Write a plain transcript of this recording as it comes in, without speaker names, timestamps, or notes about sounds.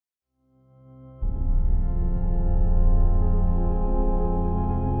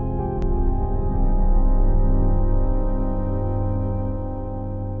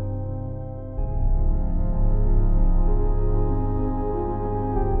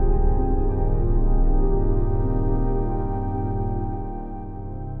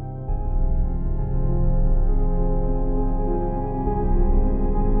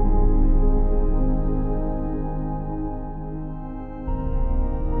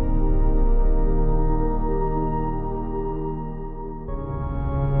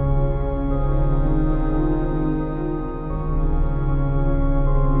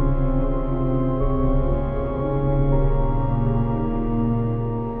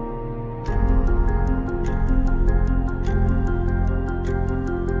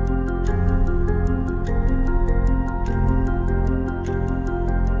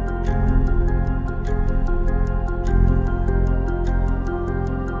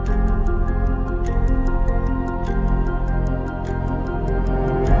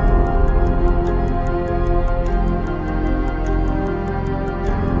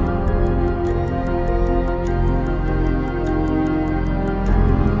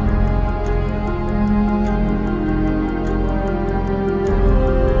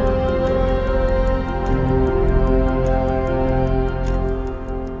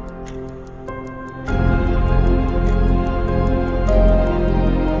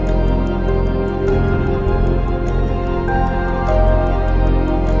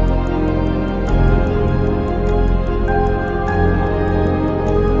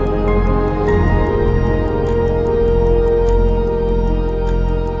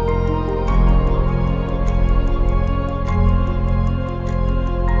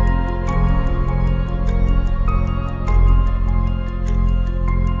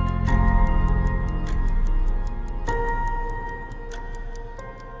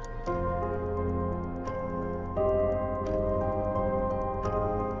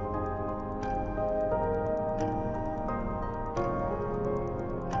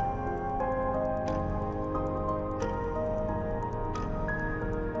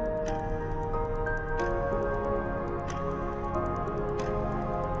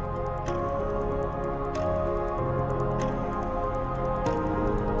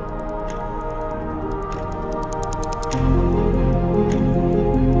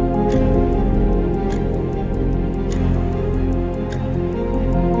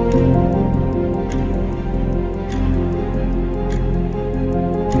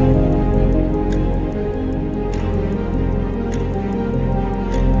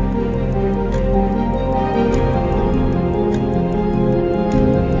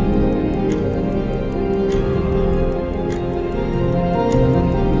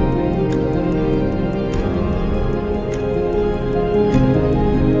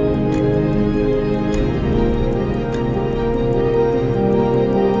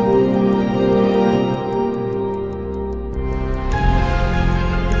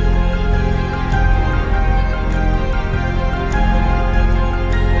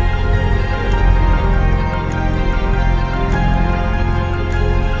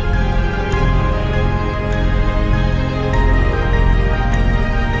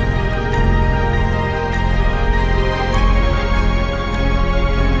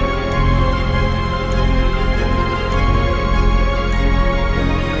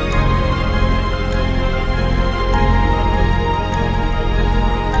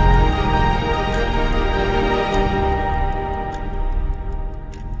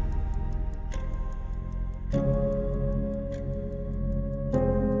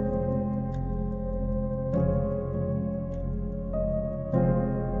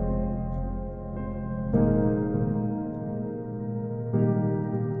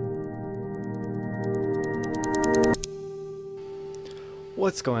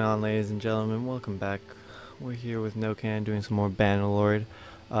What's going on, ladies and gentlemen? Welcome back. We're here with Nokan doing some more Bannerlord.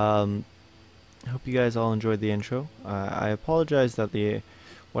 Um, hope you guys all enjoyed the intro. I apologize that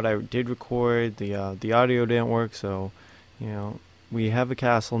what I did record, the audio didn't work, so we have a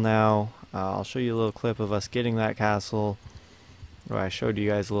castle now. I'll show you a little clip of us getting that castle. Or I showed you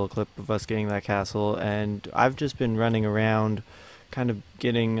guys a little clip of us getting that castle, and I've just been running around, kind of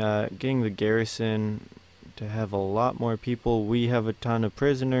getting the garrison to have a lot more people. We have a ton of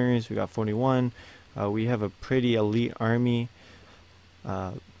prisoners. We got 41. We have a pretty elite army.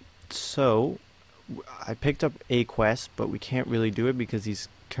 So I picked up a quest, but we can't really do it because he's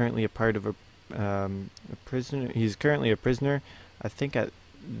currently a part of a prisoner. He's currently a prisoner, I think, at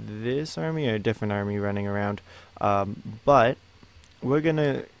this army or a different army running around. But we're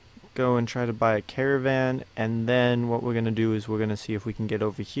gonna go and try to buy a caravan, and then what we're gonna do is we're gonna see if we can get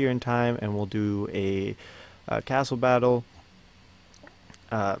over here in time, and we'll do a castle battle,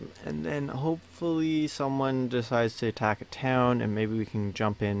 and then hopefully someone decides to attack a town, and maybe we can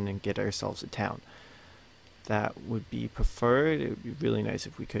jump in and get ourselves a town. That would be preferred. It would be really nice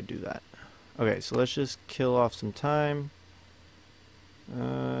if we could do that. Okay, so let's just kill off some time.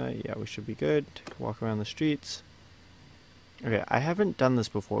 Yeah, we should be good. Walk around the streets. Okay, I haven't done this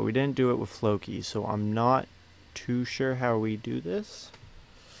before. We didn't do it with Floki, so I'm not too sure how we do this.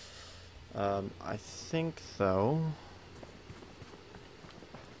 I think, though,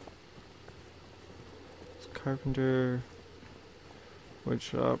 it's carpenter,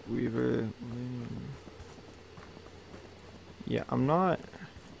 woodshop, weaver. Yeah, I'm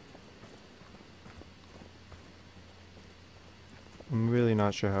really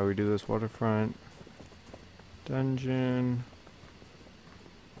not sure how we do this. Waterfront, dungeon.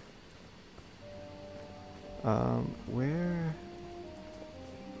 Where?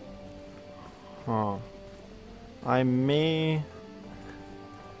 Huh. I may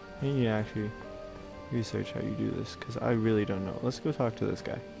actually research how you do this, because I really don't know. Let's go talk to this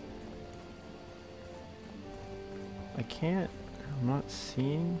guy. I'm not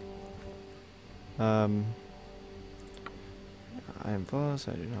seeing. I am false.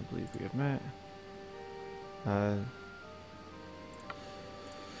 I do not believe we have met.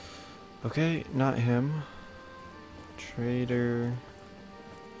 Okay, not him. Trader.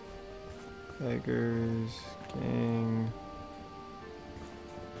 Beggars, gang.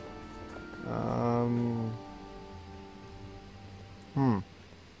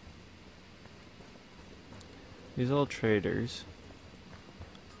 These all traders.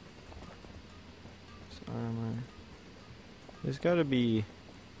 Armor. There's gotta be.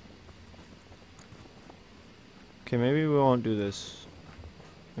 Okay, maybe we won't do this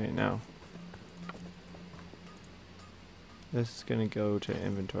right now. This is gonna go to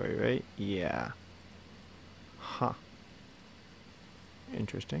inventory, right? Yeah. Huh.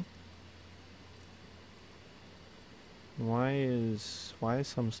 Interesting. Why is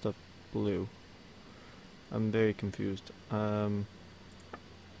some stuff blue? I'm very confused. Is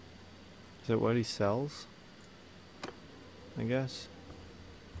it what he sells? I guess.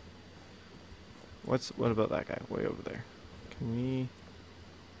 What about that guy way over there? Can we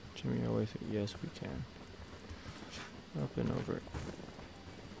jimmy our way through? Yes, we can. Up and over.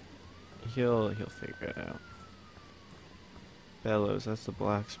 He'll figure it out. Bellows, that's the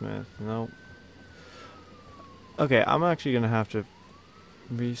blacksmith. Nope. Okay, I'm actually gonna have to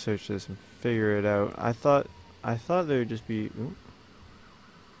research this and figure it out. I thought there would just be. Ooh.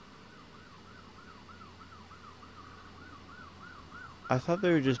 I thought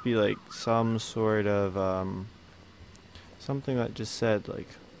there would just be like some sort of something that just said like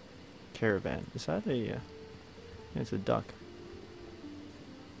caravan. Is that a? It's a duck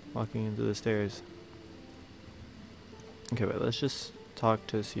walking into the stairs. Okay, but let's just talk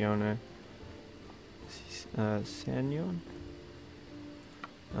to Siona. Sanyon?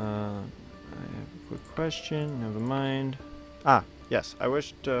 I have a quick question. Never mind. Ah, yes. I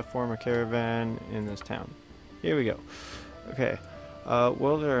wish to form a caravan in this town. Here we go. Okay.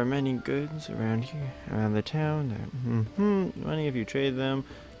 Well, there are many goods around here, around the town. Money if you trade them.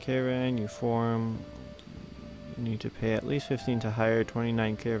 Caravan you form. You need to pay at least 15 to hire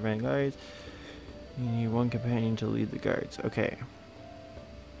 29 caravan guards. You need one companion to lead the guards. Okay.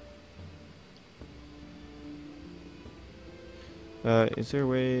 Is there a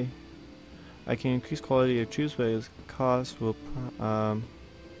way I can increase quality of troops, but its cost will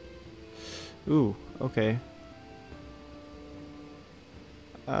ooh, okay.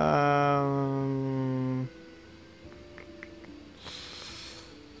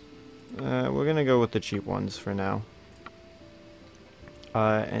 We're gonna go with the cheap ones for now.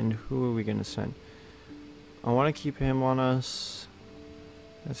 And who are we gonna send? I want to keep him on us.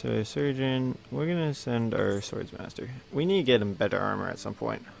 That's a surgeon. We're gonna send our swordsmaster. We need to get him better armor at some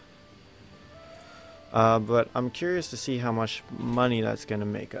point. But I'm curious to see how much money that's gonna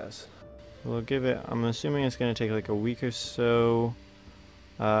make us. We'll give it, I'm assuming it's gonna take like a week or so.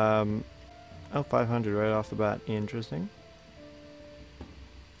 Oh, 500 right off the bat. Interesting.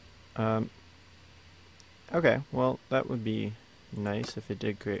 Okay, well, that would be nice if it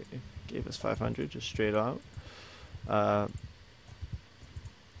did gave us 500 just straight out.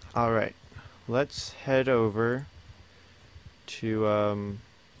 Alright, let's head over to,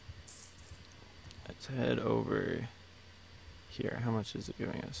 let's head over here. How much is it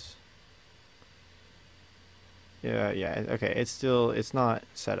giving us? Yeah, okay, it's not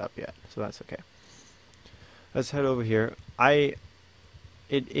set up yet, so that's okay. Let's head over here. It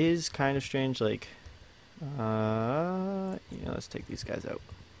is kind of strange, like, let's take these guys out.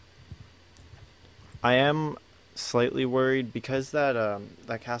 I am slightly worried because that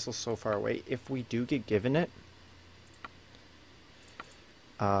castle's so far away. If we do get given it,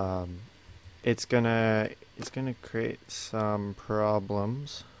 it's gonna create some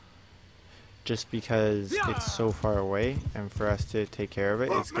problems just because it's so far away, and for us to take care of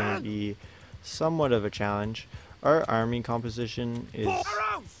it, it's gonna be somewhat of a challenge. Our army composition is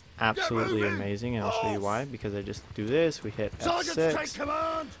absolutely amazing, and I'll show you why. Because I just do this, we hit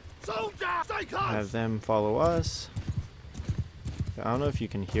F6, have them follow us. I don't know if you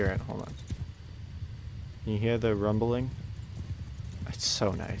can hear it, hold on. Can you hear the rumbling? It's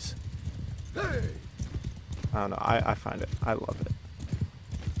so nice. I don't know, I find it, I love it.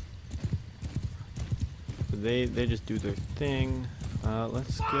 But they just do their thing.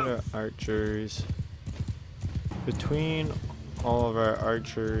 Let's get our archers. Between all of our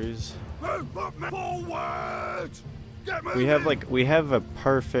archers, we have a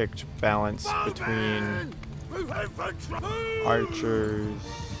perfect balance between archers.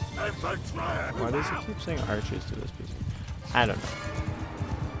 Why does it keep saying archers to this piece? I don't know.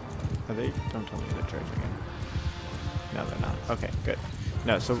 Are they? Don't tell me they're charging it. No, they're not. Okay, good.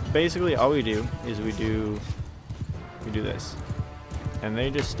 No, so basically all we do is we do this, and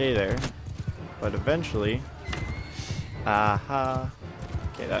they just stay there. But eventually, aha.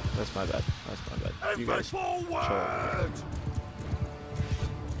 Okay, that's my bad. That's my bad. You guys chill over here.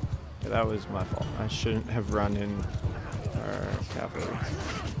 Yeah, that was my fault. I shouldn't have run in our cavalry.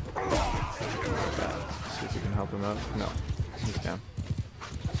 See if we can help him out. No, he's down.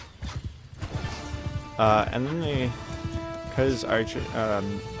 And then because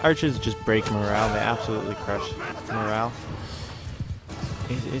archers just break morale. They absolutely crush morale.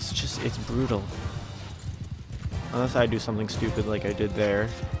 It's brutal. Unless I do something stupid like I did there.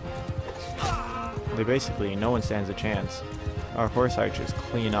 No one stands a chance. Our horse archers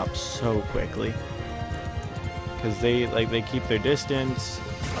clean up so quickly. Because they keep their distance.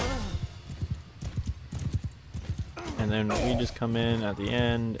 And then we just come in at the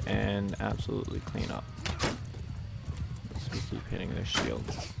end and absolutely clean up. So we keep hitting their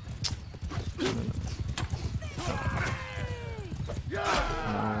shields. No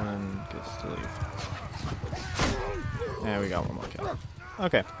one gets to leave. Yeah, we got one more kill.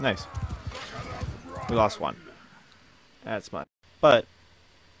 Okay, nice. We lost one. That's fine. But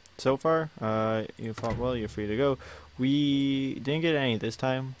so far, you fought well. You're free to go. We didn't get any this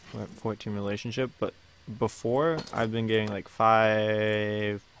time. We're at 14 relationship, but before I've been getting like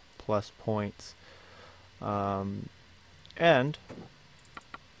 5+ points, and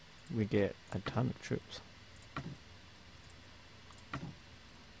we get a ton of troops.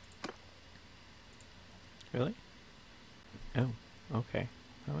 Really? Oh, okay.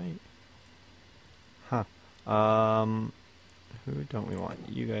 All right. Huh. Who don't we want?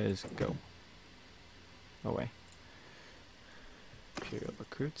 You guys go away. Imperial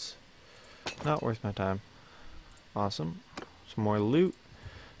recruits. Not worth my time. Awesome. Some more loot.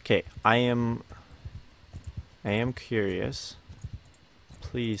 Okay, I am curious.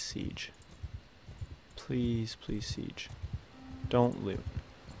 Please siege. Please siege. Don't loot.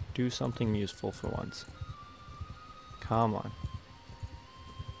 Do something useful for once. Come on.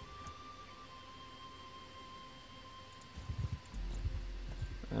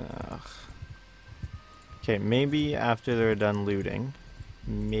 Ugh. Okay, maybe after they're done looting,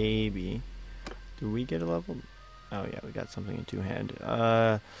 maybe. Do we get a level? Oh yeah, we got something in two-hand.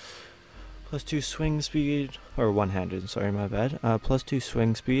 +2 swing speed, or one-handed, sorry, my bad. +2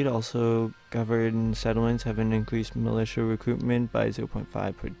 swing speed, also governed settlements have an increased militia recruitment by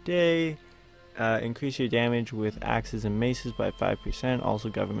 0.5 per day. Increase your damage with axes and maces by 5%, also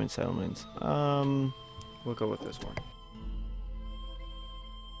government settlements. We'll go with this one.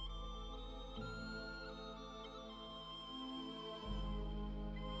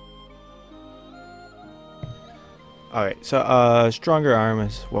 Alright, so stronger arm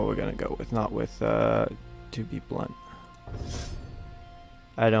is what we're gonna go with, not with to be blunt.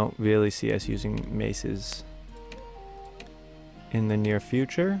 I don't really see us using maces in the near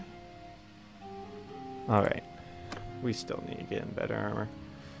future. Alright. We still need to get in better armor.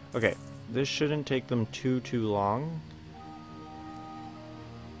 Okay, this shouldn't take them too long.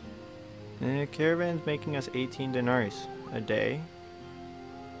 Caravan's making us 18 denarii a day.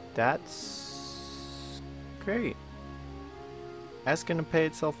 That's great. That's gonna pay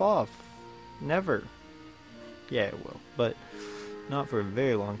itself off. Never. Yeah, it will, but not for a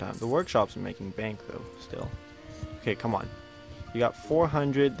very long time. The workshops are making bank though, still. Okay, come on. You got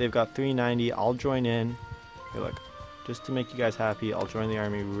 400, they've got 390. I'll join in. Hey, look, just to make you guys happy, I'll join the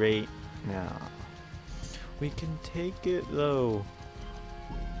army right now. We can take it though.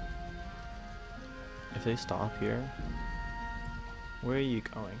 If they stop here, where are you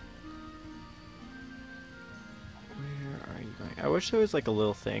going? Where are you going? I wish there was like a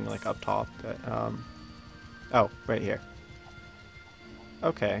little thing like up top that oh, right here.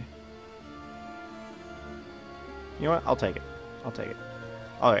 Okay. You know what? I'll take it. I'll take it.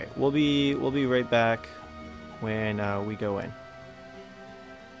 All right, we'll be right back when we go in.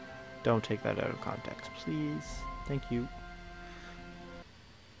 Don't take that out of context, please. Thank you.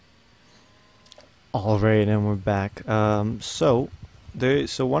 All right, and we're back. So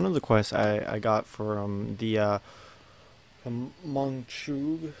one of the quests I got from the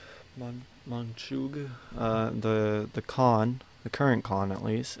Mongchug, the Khan, the current Khan at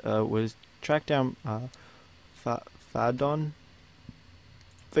least, was track down Fadon,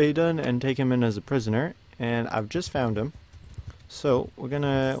 and take him in as a prisoner. And I've just found him. So we're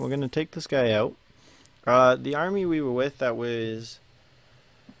gonna take this guy out. The army we were with that was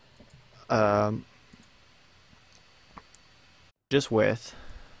that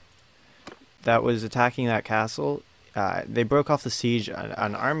was attacking that castle. They broke off the siege.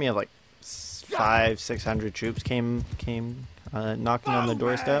 An army of like 500-600 troops came knocking on the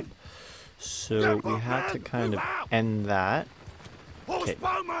doorstep. So we had to kind of end that. Okay,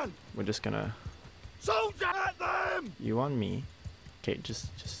 we're just gonna. You on me? Okay,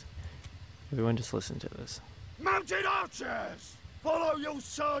 just everyone, just listen to this. Mounted archers, follow your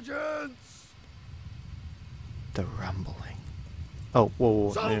sergeants. The rumbling. Oh,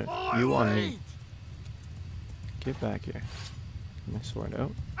 whoa, no, you on me? Get back here. Get my sword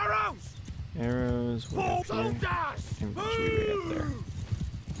out. Arrows. Arrows. Way up here. Infantry right up there.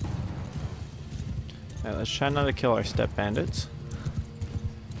 Alright, let's try not to kill our step bandits.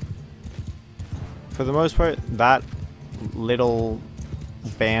 For the most part, that little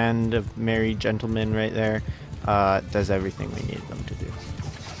band of merry gentlemen right there does everything we need them to do.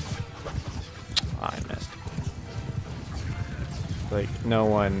 I missed. Like, no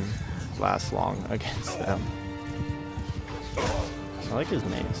one lasts long against them. I like his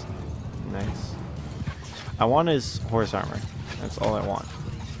mace. Nice. I want his horse armor. That's all I want.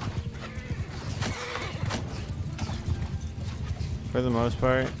 For the most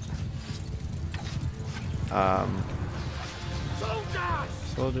part,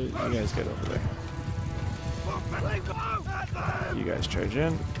 soldiers, you guys get over there. You guys charge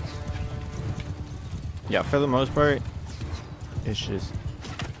in. Yeah, for the most part, it's just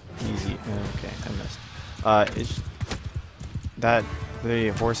easy. Okay, I missed. It's that the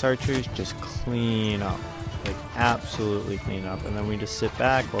horse archers just clean up, like absolutely clean up, and then we just sit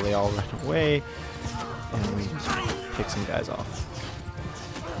back while they all run away, and we just pick some guys off.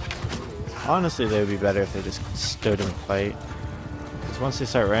 Honestly, they would be better if they just stood and fight. Because once they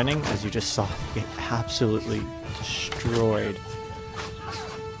start running, as you just saw, they get absolutely destroyed.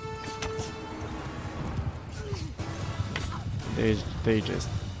 They just,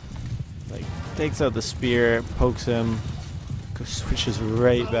 like, takes out the spear, pokes him, switches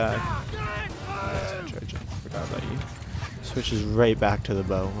right back. Forgot about you. Switches right back to the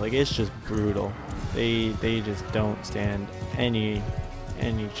bow. Like, it's just brutal. They just don't stand any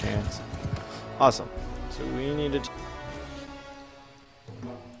chance. Awesome. So we needed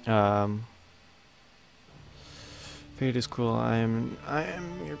fate is cruel. I am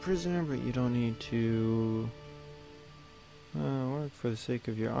your prisoner, but you don't need to work for the sake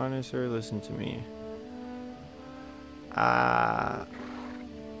of your honor, sir. Listen to me. I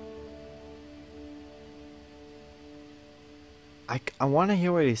want to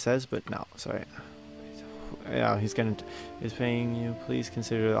hear what he says, but no, sorry. Yeah, he's paying you. Please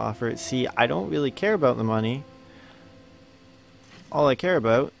consider the offer. See, I don't really care about the money. All I care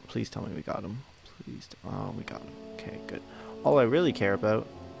about, please tell me we got him. Please, oh, we got him. Okay, good. All I really care about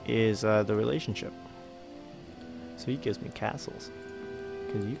is the relationship. So he gives me castles,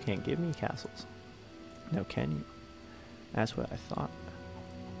 because you can't give me castles. Now can you? That's what I thought.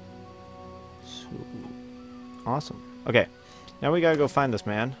 So, awesome. Okay, now we gotta go find this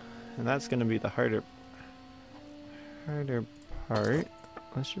man, and that's gonna be the harder part.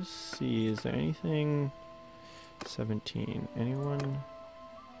 Let's just see, is there anything? 17. Anyone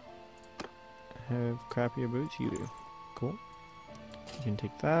have crappier boots? You do. Cool. You can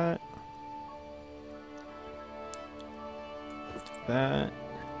take that. Take that.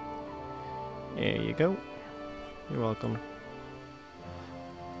 There you go. You're welcome.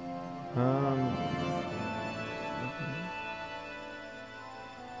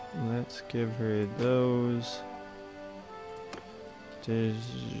 Let's give her those. Does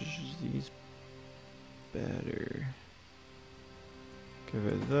these better? Give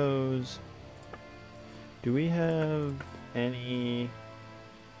her those. Do we have anything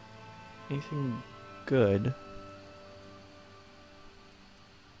good?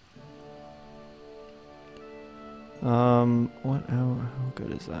 What? How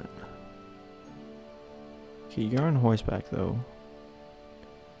good is that? Okay, you're on horseback though.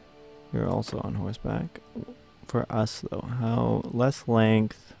 You're also on horseback. For us though, how less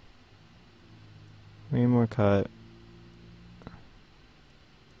length, way more cut.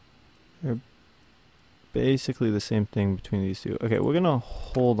 They're basically the same thing between these two. Okay, we're gonna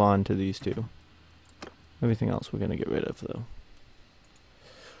hold on to these two. Everything else we're gonna get rid of though.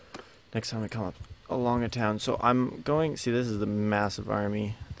 Next time we come up along a town. So I'm going, see, this is the massive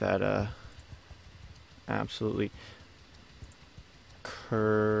army that absolutely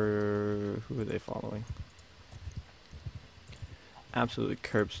who are they following? Absolutely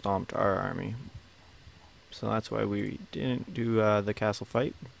curb stomped our army. So that's why we didn't do the castle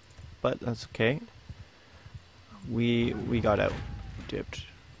fight, but that's okay. We got out, dipped.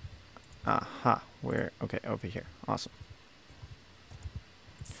 Aha, where? Okay, over here. Awesome.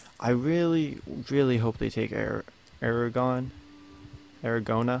 I really hope they take Aragorn,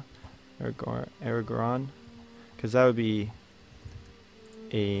 because that would be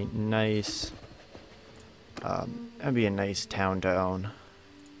a nice. That'd be a nice town to own.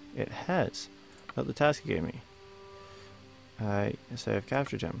 It has. But the task it gave me. Yes, I have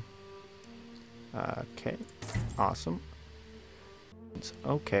captured him. Okay. Awesome. It's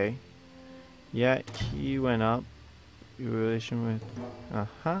okay. Yeah, he went up. Your relation with...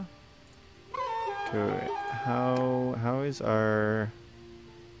 Uh-huh. Okay, how is our...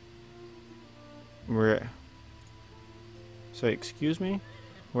 Sorry, excuse me?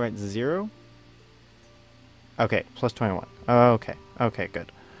 We're at 0? Okay, plus 21. Okay, okay,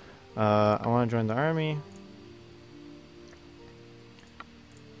 good. I want to join the army.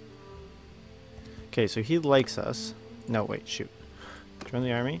 Okay, so he likes us. No, wait, shoot. Join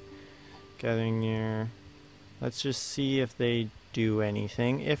the army. Gathering near... Let's just see if they do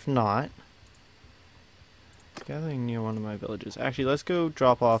anything. If not... It's gathering near one of my villages. Actually, let's go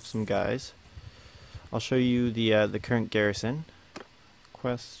drop off some guys. I'll show you the current garrison.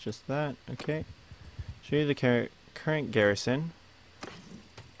 Quest, just that. Okay. Show you the current garrison.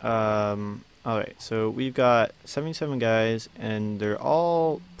 Alright, so we've got 77 guys, and they're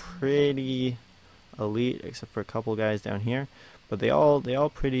all pretty elite, except for a couple guys down here. But they all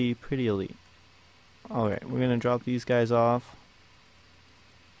pretty elite. Alright, we're gonna drop these guys off.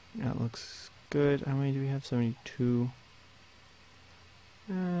 That looks good. How many do we have? 72.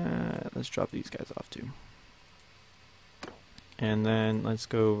 Let's drop these guys off too. And then let's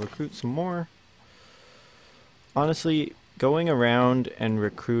go recruit some more. Honestly, going around and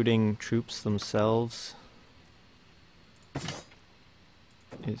recruiting troops themselves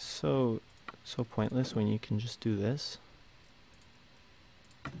is so pointless when you can just do this.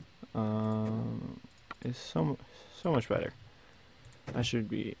 It's so much better. I should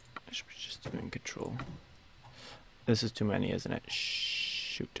be just doing control. This is too many, isn't it?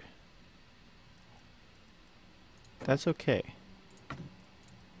 Shoot. That's okay.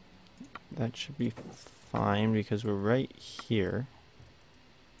 That should be fine because we're right here.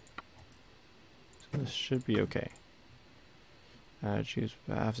 So this should be okay. Choose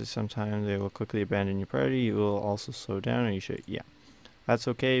after some time they will quickly abandon your party. You will also slow down, or you should, yeah. That's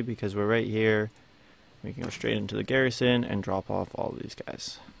okay because we're right here. We can go straight into the garrison and drop off all these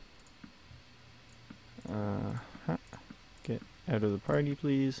guys. Get out of the party,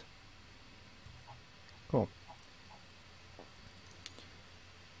 please. Cool.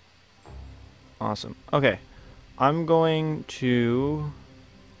 Awesome. Okay. I'm going to...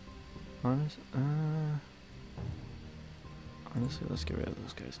 Honestly, let's get rid of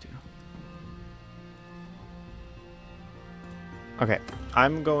those guys too. Okay, what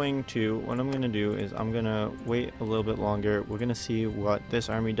I'm going to do is I'm going to wait a little bit longer. We're going to see what this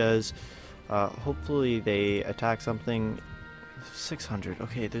army does. Hopefully they attack something. 600.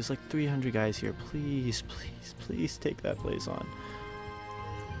 Okay, there's like 300 guys here. Please, please, please take that place on.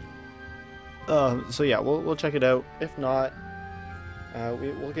 So yeah, we'll check it out. If not,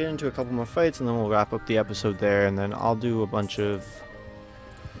 we'll get into a couple more fights and then we'll wrap up the episode there. And then I'll do a bunch of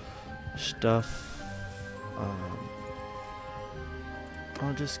stuff.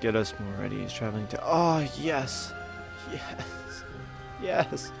 I'll just get us more ready. He's traveling to. Oh yes, yes,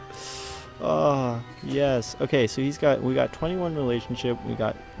 yes. Oh yes. Okay, so we got 21 relationship. We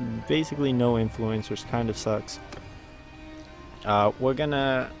got basically no influence, which kind of sucks. We're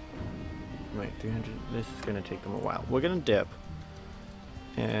gonna wait 300. This is gonna take them a while. We're gonna dip,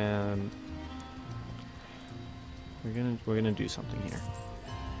 and we're gonna do something here.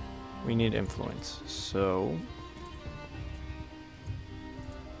 We need influence, so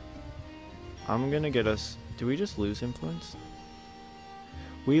I'm gonna get us. Do we just lose influence?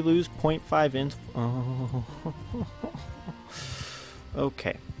 We lose 0.5 inf. Oh.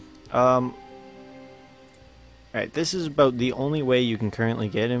 Okay. Alright, this is about the only way you can currently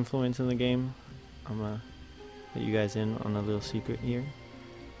get influence in the game. I'm gonna let you guys in on a little secret here.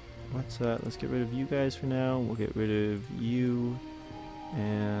 Let's get rid of you guys for now. We'll get rid of you.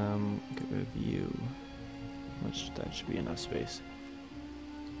 And get rid of you. Which that should be enough space.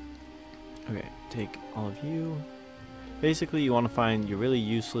 Okay, take all of you. Basically, you want to find your really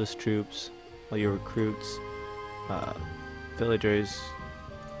useless troops, all your recruits, villagers,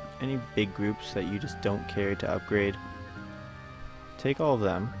 any big groups that you just don't care to upgrade. Take all of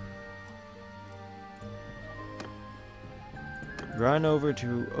them. Run over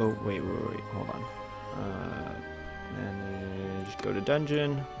to. Oh, wait, hold on. Manage. Go to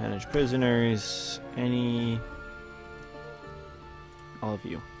dungeon. Manage prisoners. All of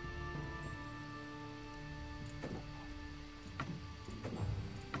you.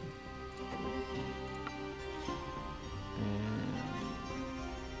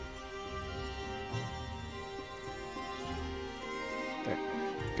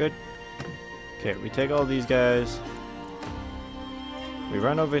 Good. Okay, we take all these guys. We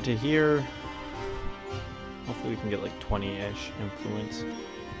run over to here. Hopefully we can get like 20-ish influence.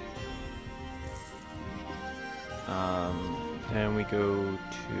 And we go to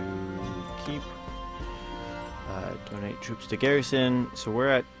keep. Donate troops to garrison. So we're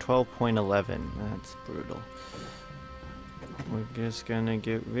at 12.11. That's brutal. We're just gonna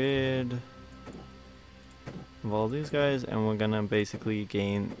get rid of all these guys, and we're gonna basically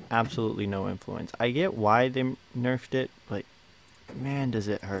gain absolutely no influence. I get why they nerfed it, but man, does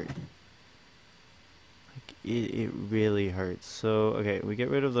it hurt. Like, it really hurts. So, okay, we get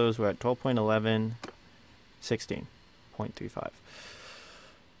rid of those. We're at 12.11, 16.35.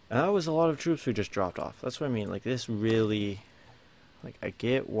 And that was a lot of troops we just dropped off. That's what I mean. Like, this really, like, I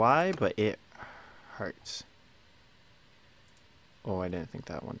get why, but it hurts. Oh, I didn't think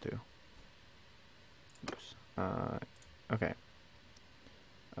that one through. Oops. Okay.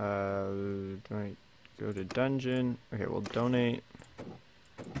 Go to dungeon. Okay, we'll donate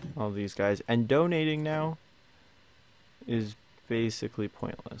all these guys. And donating now is basically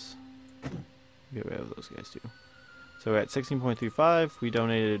pointless. Get rid of those guys too. So we're at 16.35. We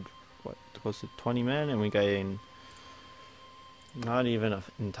donated, what, close to 20 men, and we gained not even an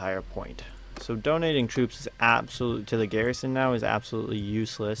entire point. So donating troops is absolutely to the garrison now is absolutely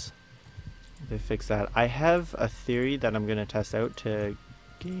useless. They fixed that. I have a theory that I'm going to test out to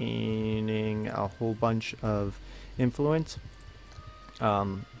gaining a whole bunch of influence.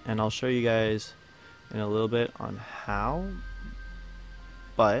 And I'll show you guys in a little bit on how.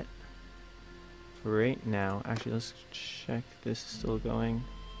 But for right now, actually let's check this is still going.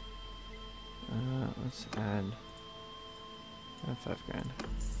 Let's add 5 grand.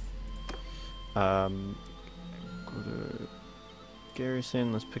 Go to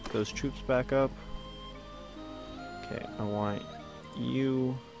garrison. Let's pick those troops back up. Okay, I want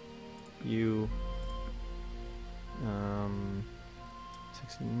you,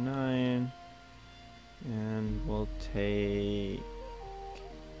 69, and we'll take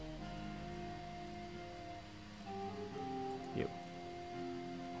you.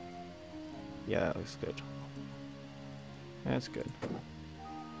 Yeah, that looks good. That's good.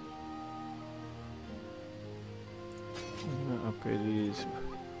 I'm gonna upgrade these,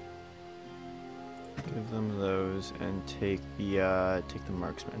 give them those, and take the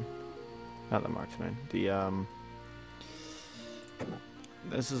marksman. Not the marksman.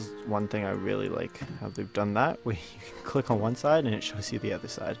 This is one thing I really like how they've done that. You can click on one side and it shows you the other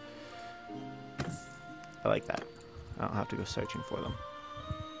side. I like that. I don't have to go searching for them.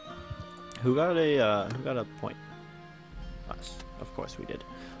 Who got a point? Us. Of course we did.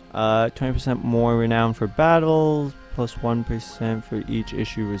 20% more renown for battles, plus 1% for each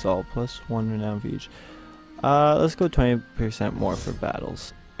issue resolved, plus 1 renown for each. Let's go 20% more for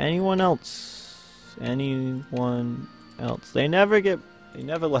battles. Anyone else? Anyone else? They never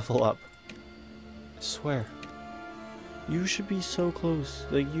level up. I swear. You should be so close.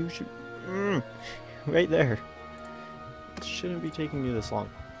 Like, you should... right there. It shouldn't be taking you this long.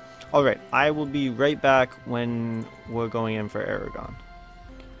 Alright, I will be right back when we're going in for Aragon.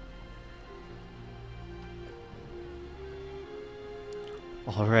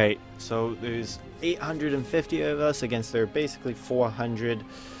 Alright, so there's 850 of us against their basically 400.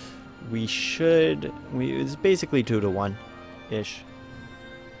 It's basically 2 to 1-ish.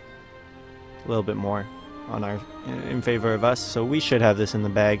 A little bit more on in favor of us, so we should have this in the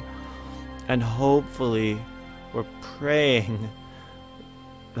bag. And hopefully, we're praying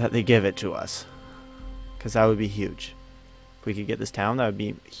that they give it to us, because that would be huge. If we could get this town, that would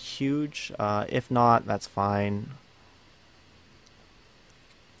be huge. If not, that's fine.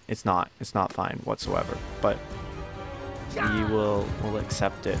 It's not fine whatsoever, but we'll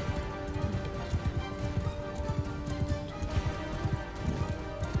accept it.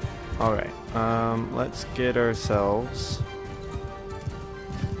 Alright, let's get ourselves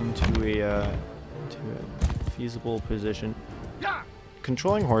into a feasible position.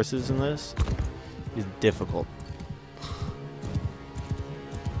 Controlling horses in this is difficult.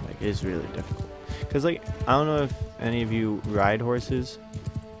 Like, it's really difficult. Because, like, I don't know if any of you ride horses,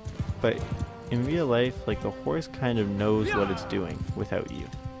 but in real life, like, the horse kind of knows what it's doing without you.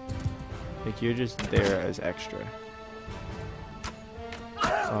 Like, you're just there as extra.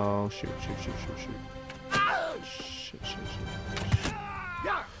 Oh, shoot. Shit.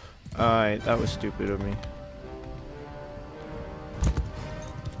 Alright, that was stupid of me.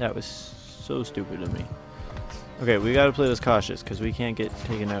 That was so stupid of me. Okay, we gotta play this cautious, because we can't get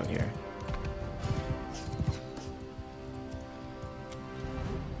taken out here.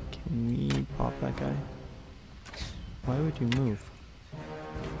 Can we pop that guy? Why would you move?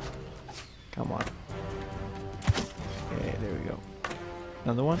 Come on. Okay, there we go.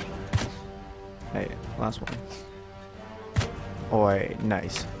 Another one? Hey, last one. Oh,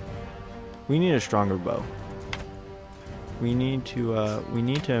 nice. We need a stronger bow. We need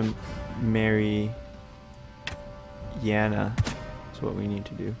to marry Yana. That's what we need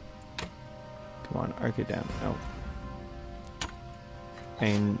to do. Come on, arc it down. Oh.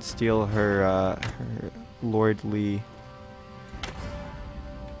 And steal her lordly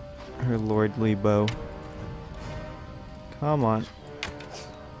bow. Come on.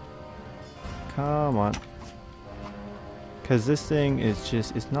 Come on. Because this thing is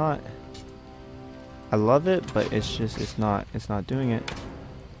just, it's not, I love it, but it's just, it's not doing it.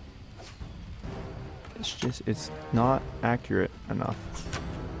 It's not accurate enough.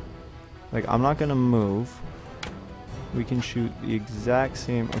 Like, I'm not gonna move. We can shoot the exact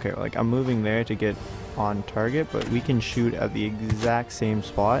same, okay, like, I'm moving there to get on target, but we can shoot at the exact same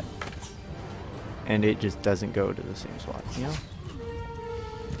spot, and it just doesn't go to the same spot, you know?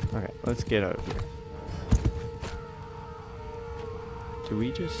 Okay, let's get out of here. Did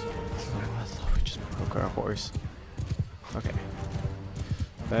we just... Oh, I thought we just broke our horse. Okay.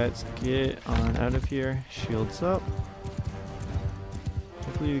 Let's get on out of here. Shields up.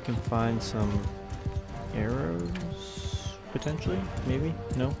 Hopefully we can find some arrows, potentially? Maybe?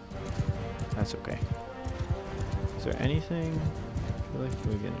 No? That's okay. Is there anything? I feel like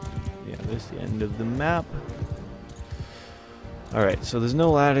we're getting... Yeah, this is the end of the map. Alright, so there's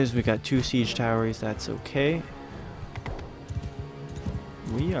no ladders. We got 2 siege towers. That's okay.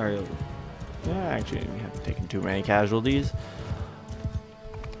 We are... Yeah, actually, we haven't taken too many casualties.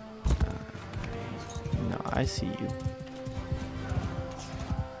 No, I see you.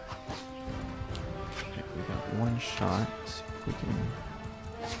 Okay, we got 1 shot. Let's see if we can...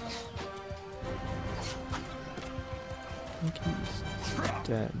 I think he's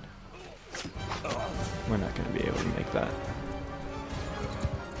dead. We're not going to be able to make that.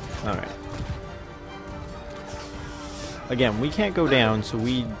 Alright. Again, we can't go down, so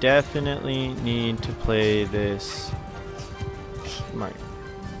we definitely need to play this smart.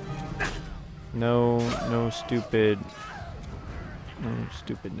 No stupidness.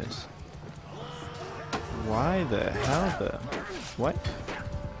 Why the hell the... What?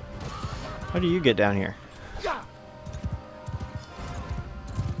 How do you get down here?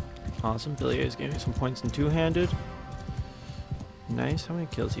 Awesome, Billy is giving me some points in two-handed. Nice, how many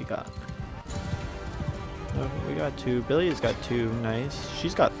kills he got? Okay, we got 2. Billy has got 2, nice.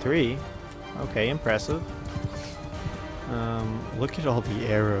 She's got 3. Okay, impressive. Look at all the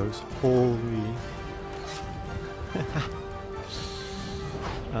arrows. Holy.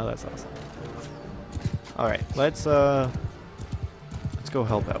 Oh, that's awesome. All right, let's go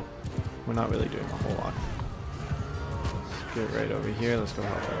help out. We're not really doing a whole lot. Let's get right over here. Let's go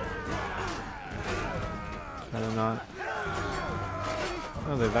help out. Better not.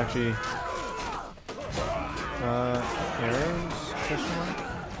 Oh, they've actually arrows? Question mark?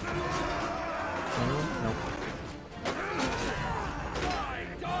 Anyone? Nope.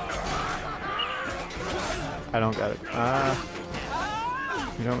 I don't got it.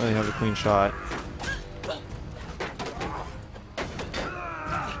 We don't really have a clean shot.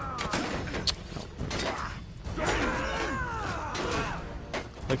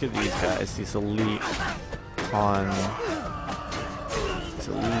 Look at these guys, these elite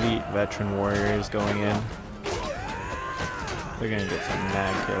veteran warriors going in. They're gonna get some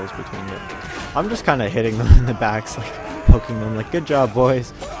mad kills between them. I'm just kind of hitting them in the backs, like poking them, like good job,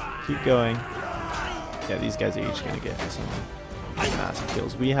 boys. Keep going. Yeah, these guys are each gonna get some massive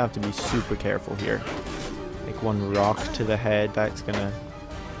kills. We have to be super careful here. Like one rock to the head, that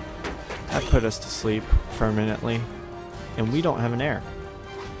put us to sleep permanently, and we don't have an air.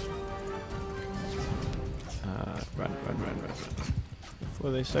 Run.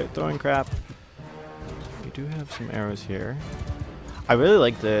 Before they start throwing crap. We do have some arrows here. I really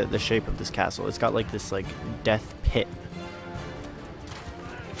like the shape of this castle. It's got like this like death pit.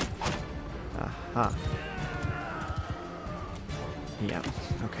 Aha. Yeah.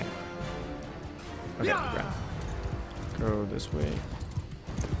 Okay. Okay. Run. Go this way.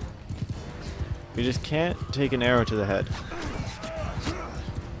 We just can't take an arrow to the head.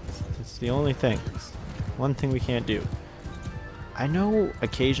 It's the only thing. It's one thing we can't do. I know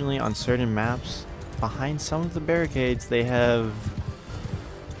occasionally on certain maps, behind some of the barricades, they have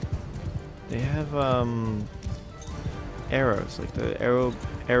arrows, like the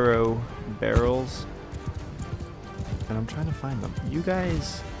arrow barrels. And I'm trying to find them. You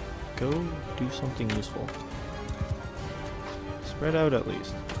guys go do something useful. Spread out at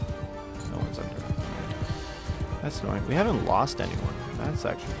least. No one's under. That's annoying. We haven't lost anyone. That's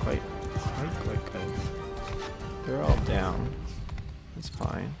actually quite good. They're all down. That's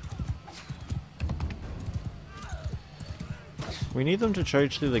fine. We need them to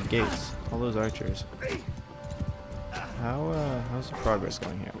charge through the gates. All those archers. How's the progress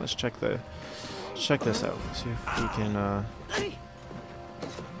going here? Let's check this out. See if we can.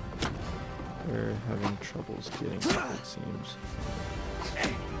 They're having troubles getting up, it seems.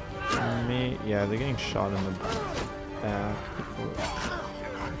 Yeah, they're getting shot in the back before.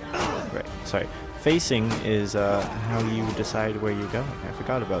 Right, sorry. Facing is how you decide where you go. I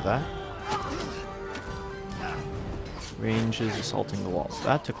forgot about that. Range is assaulting the walls.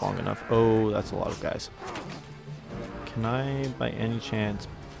 That took long enough. Oh, that's a lot of guys. Can I, by any chance,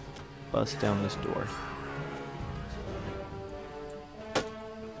 bust down this door?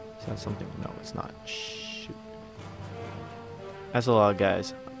 Is that something? No, it's not. Shoot. That's a lot of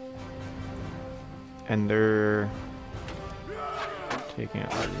guys. And they're taking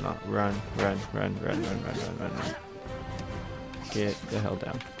it. Run. Get the hell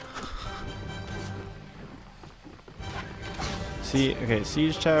down. See, okay,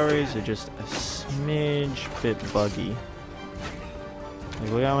 siege towers are just a smidge bit buggy.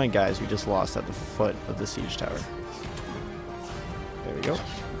 Like, look how many guys we just lost at the foot of the siege tower. There we go.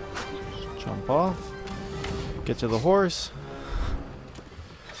 Jump off. Get to the horse.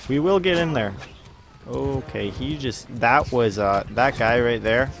 We will get in there. Okay, that was that guy right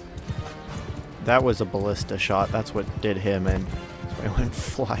there. That was a ballista shot. That's what did him in. That's why I went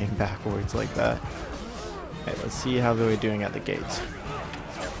flying backwards like that. Okay, let's see how they're doing at the gates.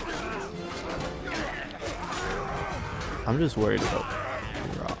 I'm just worried about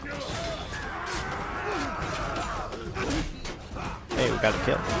rocks. Hey, we got a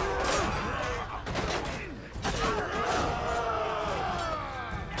kill.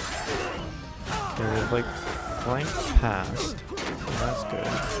 Okay, they've like flanked past. That's good.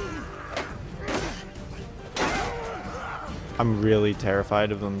 I'm really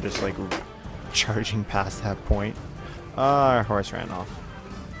terrified of them just like charging past that point. Our horse ran off.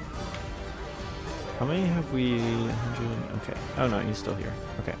 How many have we? 100. Okay. Oh no, he's still here.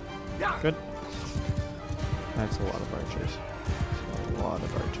 Okay. Good. That's a lot of archers. That's a lot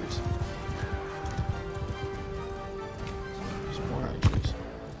of archers. There's more archers.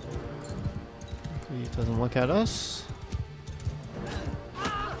 Hopefully he doesn't look at us.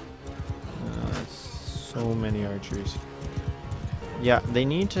 That's so many archers. Yeah, they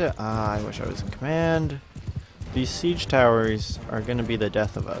need to. I wish I was in command. These siege towers are going to be the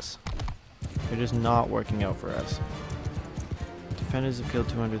death of us. They're just not working out for us. Defenders have killed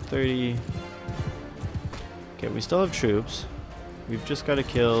 230. Okay, we still have troops. We've just got to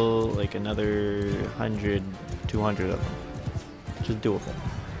kill like another 100, 200 of them. Just doable.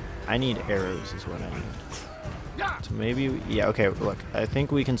 I need arrows is what I need. So maybe, yeah, okay, look. I think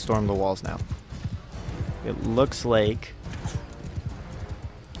we can storm the walls now. It looks like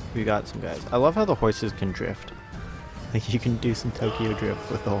we got some guys. I love how the horses can drift. Like you can do some Tokyo drift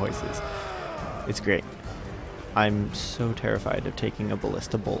with the horses. It's great. I'm so terrified of taking a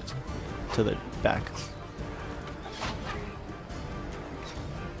ballista bolt to the back.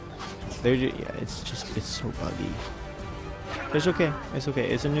 Yeah, it's so buggy. It's okay. It's okay.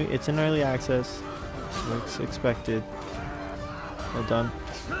 It's an early access. Looks expected. Well done.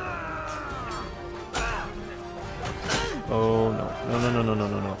 Oh no.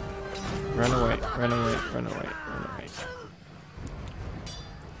 No. Run away. Run away. Run away. Run away.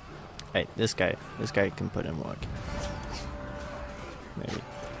 Hey, this guy can put in work. Maybe.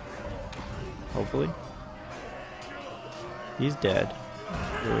 Hopefully. He's dead.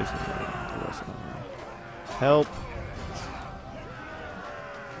 Where is he? Help.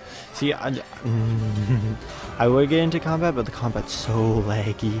 See, I would get into combat, but the combat's so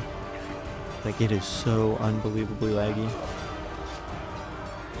laggy. Like, it is so unbelievably laggy.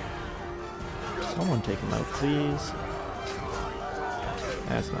 Someone take him out, please.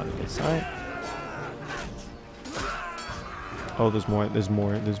 That's not a good sign. Oh, there's more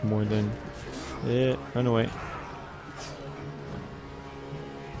than it. Run away.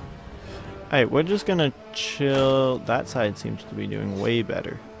 Alright, we're just gonna chill. That side seems to be doing way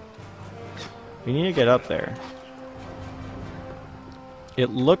better. We need to get up there. It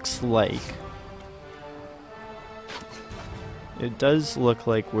looks like... It does look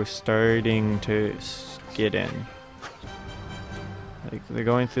like we're starting to get in. Like, they're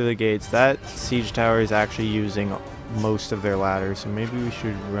going through the gates. That siege tower is actually using most of their ladders, so maybe we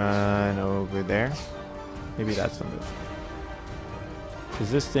should run over there. Maybe that's the move.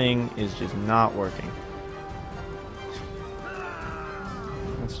 Because this thing is just not working.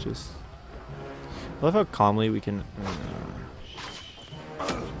 Let's just... I love how calmly we can...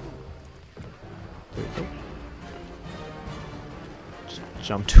 there we go. Just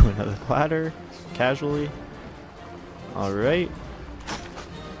jump to another ladder, casually. Alright.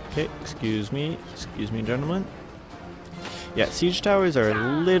 Okay, excuse me, gentlemen. Yeah, siege towers are a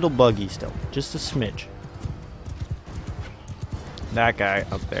little buggy still, just a smidge. That guy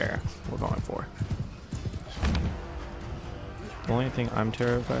up there, we're going for. The only thing I'm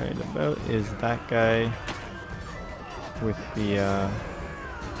terrified about is that guy with the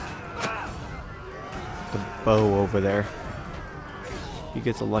bow over there. He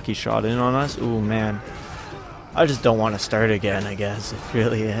gets a lucky shot in on us. Ooh, man. I just don't want to start again, I guess. It's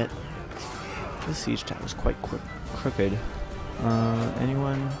really it. This siege tower is quite crooked.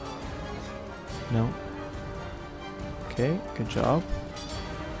 Anyone? No. Okay, good job.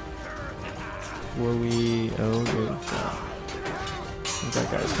 Were we... Oh, good job. That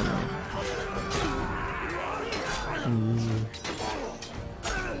guy's coming.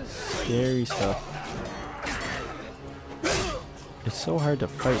 Scary stuff. It's so hard to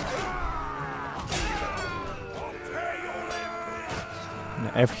fight.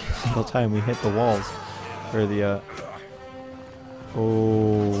 And every single time we hit the walls, or the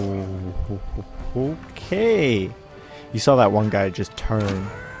oh, okay. You saw that one guy just turn.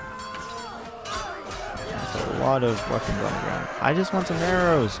 That's a lot of weapons on the ground. I just want some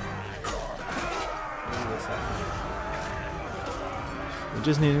arrows. We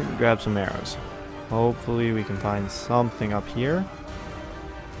just need to grab some arrows. Hopefully we can find something up here.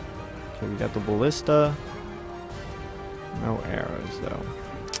 Okay, we got the ballista. No arrows though.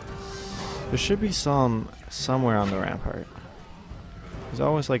 There should be some somewhere on the rampart. There's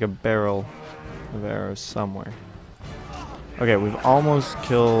always like a barrel of arrows somewhere. Okay, we've almost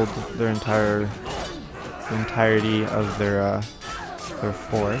killed their entirety of their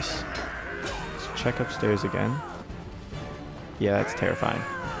force. Let's check upstairs again. Yeah, that's terrifying.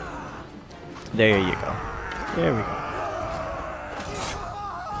 There you go. There we go.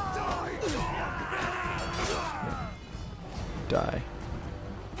 Die.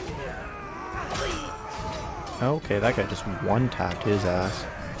 Okay, that guy just one-tapped his ass.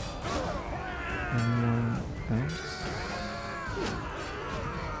 Anyone else?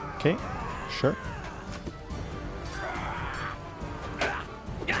 Okay, sure.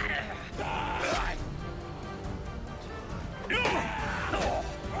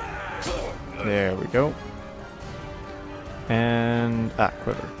 There we go. And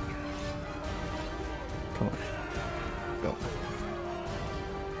quiver. Come on. Go.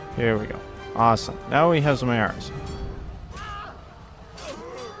 Here we go. Awesome. Now we have some arrows.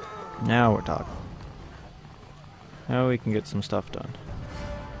 Now we're talking. Now we can get some stuff done.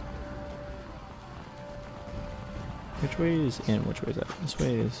 Which way is in? Which way is out? This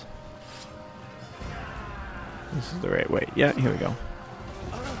way is... This is the right way. Yeah, here we go.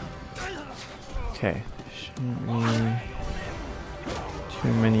 Okay. Shouldn't be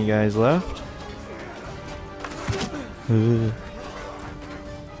too many guys left. Ugh.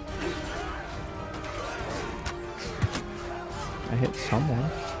 I hit someone.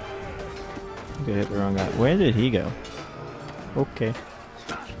 I think I hit the wrong guy. Where did he go? Okay.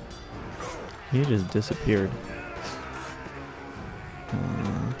 He just disappeared.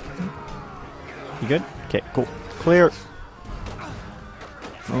 You good? Okay, cool. Clear.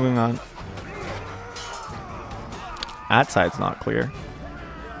 Moving on. That side's not clear.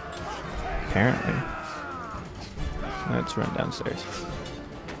 Apparently. Let's run downstairs.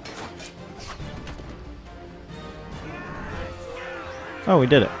 Oh, we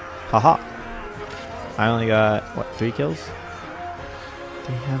did it. Haha. I only got, what, 3 kills?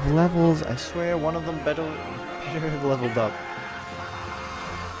 They have levels. I swear one of them better have leveled up.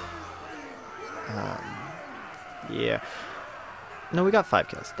 Yeah. No, we got 5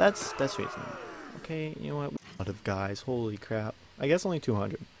 kills. That's reasonable. Okay, you know what? A lot of guys. Holy crap. I guess only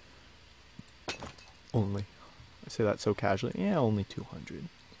 200. Only. I say that so casually. Yeah, only 200.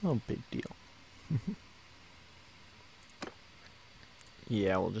 No big deal.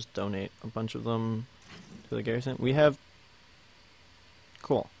 Yeah, we'll just donate a bunch of them to the garrison. We have...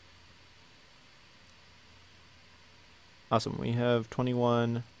 Cool. Awesome. We have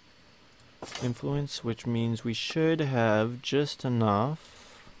 21 influence, which means we should have just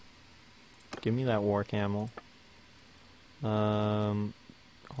enough. Give me that war camel. Holding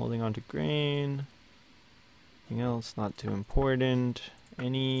on to grain. Anything else? Not too important.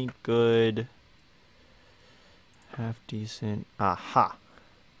 Any good... Half decent. Aha.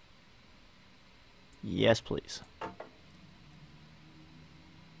 Yes, please.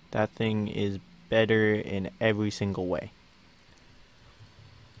 That thing is better in every single way.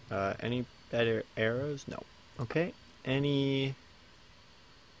 Any better arrows? No. Okay. Any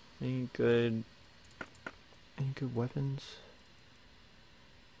good weapons?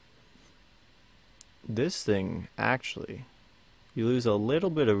 This thing, actually, you lose a little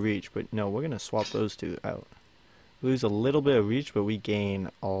bit of reach, but no, we're gonna swap those two out. Lose a little bit of reach, but we gain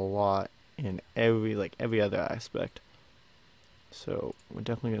a lot in every other aspect. So we're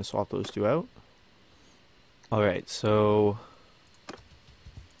definitely gonna swap those two out. All right, so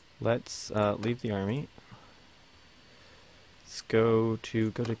let's leave the army. Let's go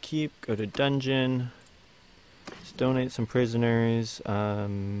to keep, go to dungeon. Let's donate some prisoners. Get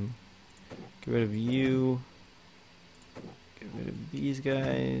rid of you. Get rid of these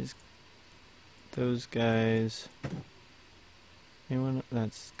guys. Those guys. Anyone?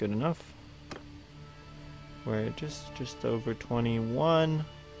 That's good enough. We're just over 21.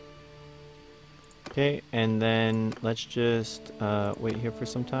 Okay, and then let's just wait here for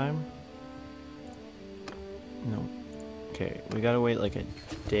some time. No. Okay, we gotta wait like a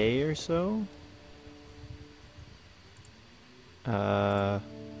day or so. Oh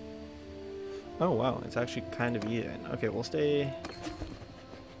wow, it's actually kind of even. Okay, we'll stay.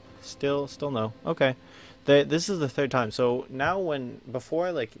 Still no. Okay. This is the 3rd time. So now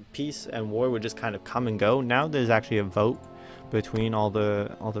before like peace and war would just kind of come and go, now there's actually a vote between all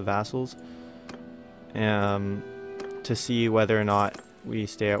the vassals to see whether or not we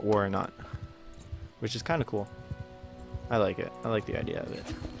stay at war or not. Which is kind of cool. I like it. I like the idea of it.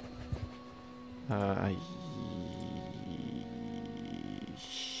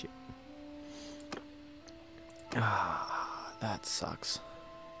 Shit. Ah, that sucks.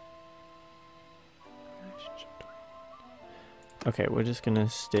 Okay, we're just gonna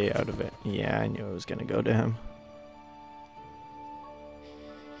stay out of it. Yeah, I knew it was gonna go to him.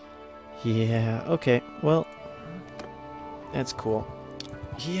 Yeah, okay, well, that's cool.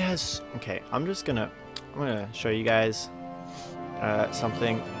 He has, okay, I'm gonna show you guys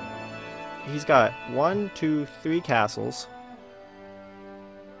something. He's got 1, 2, 3 castles.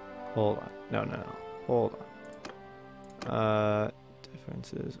 Hold on, no, hold on.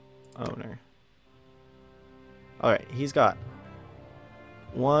 Differences, owner. Alright, he's got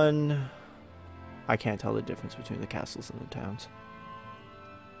 1. I can't tell the difference between the castles and the towns.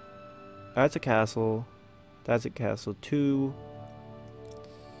 That's a castle. That's a castle. 2,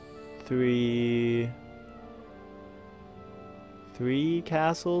 3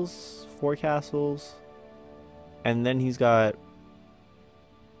 castles, 4 castles, and then he's got.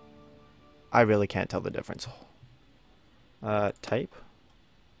 I really can't tell the difference. Type.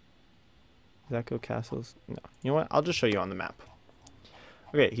 Does that go castles? No. You know what? I'll just show you on the map.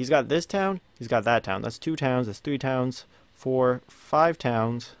 Okay, he's got this town, he's got that town. That's 2 towns, that's 3 towns, 4, 5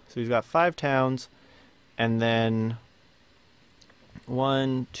 towns. So he's got 5 towns, and then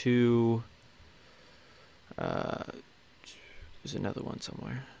 1, 2, there's another one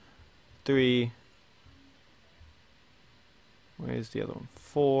somewhere. 3, where's the other one?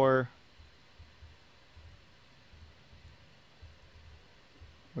 4,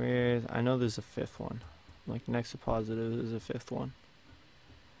 I know there's a 5th one. Like next to positive, there's a 5th one.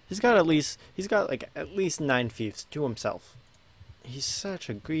 He's got like at least 9 fiefs to himself. He's such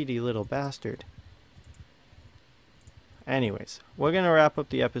a greedy little bastard. Anyways, we're gonna wrap up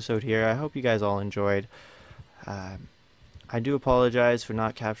the episode here. I hope you guys all enjoyed. I do apologize for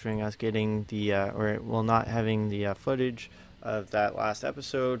not capturing us getting the not having the footage of that last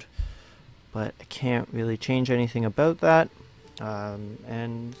episode, but I can't really change anything about that.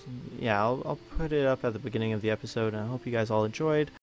 And yeah, I'll put it up at the beginning of the episode, and I hope you guys all enjoyed.